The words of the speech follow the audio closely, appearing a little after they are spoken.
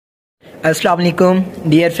Assalamualaikum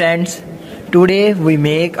dear friends. Today we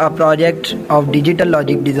make a project of digital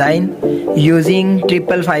logic design using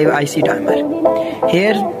𝒉𝒏𝒔𝒉 IC timer.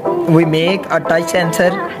 Here we make a touch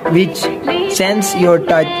sensor which sense your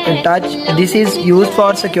touch. This is used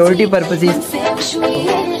for security purposes.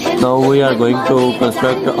 Now we are going to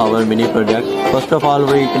construct our mini project. First of all,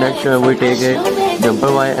 we take a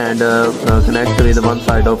jumper wire and connect with one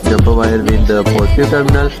side of jumper wire with the positive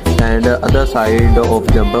terminal, and other side of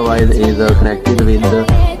jumper wire is connected with the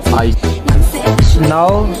IC.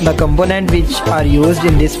 Now the component which are used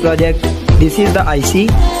in this project, this is the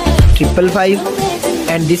IC 𝒉𝒏𝒔𝒉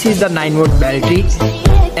and this is the 9-volt battery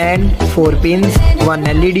and 4 pins, 1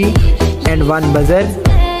 LED and 1 buzzer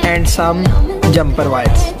and some jumper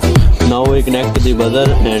wires. Now we connect the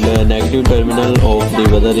buzzer, and negative terminal of the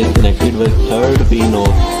buzzer is connected with third pin of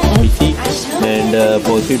IC, and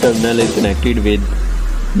positive terminal is connected with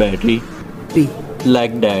battery.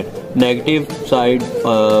 Like that. Negative side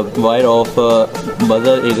wire of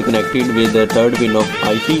buzzer is connected with the third pin of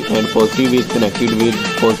IC, and positive is connected with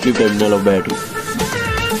positive terminal of battery.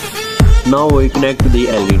 Now we connect the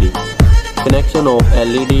LED. Connection of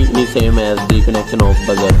LED is same as the connection of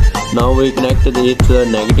buzzer. Now we connect its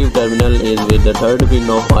negative terminal is with the third pin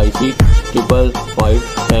of IC 𝒉𝒏𝒔𝒉,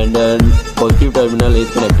 and positive terminal is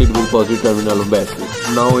connected with positive terminal of battery.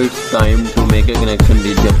 Now it's time to make a connection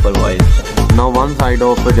with jumper wires. Now one side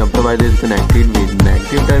of the jumper wire is connected with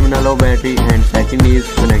negative terminal of battery, and second is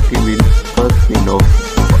connected with first pin of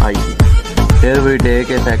IC. Here we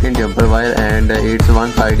take a second jumper wire, and its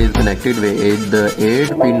one side is connected with the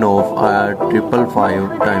 8th pin of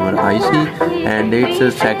𝒉𝒏𝒔𝒉 timer IC, and its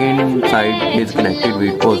second side is connected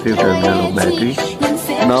with positive terminal of battery.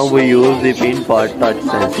 Now we use the pin for touch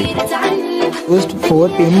sensing. Used 4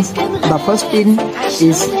 pins. The first pin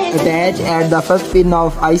is attached at the first pin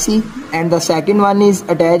of IC, and the second one is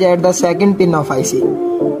attached at the second pin of IC,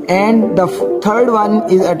 and the third one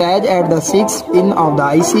is attached at the 6th pin of the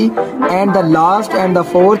IC, and the last and the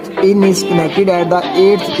 4th pin is connected at the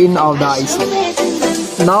 8th pin of the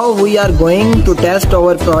IC. Now we are going to test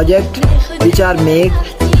our project which are made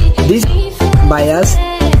this by us,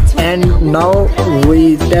 and now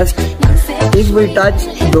we test. If we touch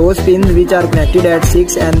those pins which are connected at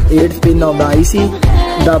 6th and 8th pin of the IC,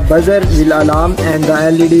 the buzzer will alarm and the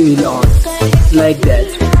LED will on, like that.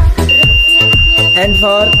 And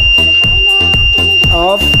for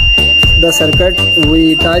off the circuit,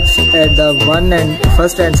 we touch at the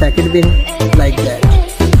first and second pin, like that.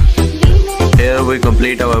 Here we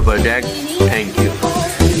complete our project. Thank you.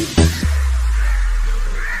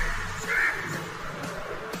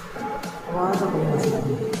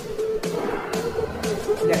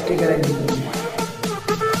 Electrical engineering.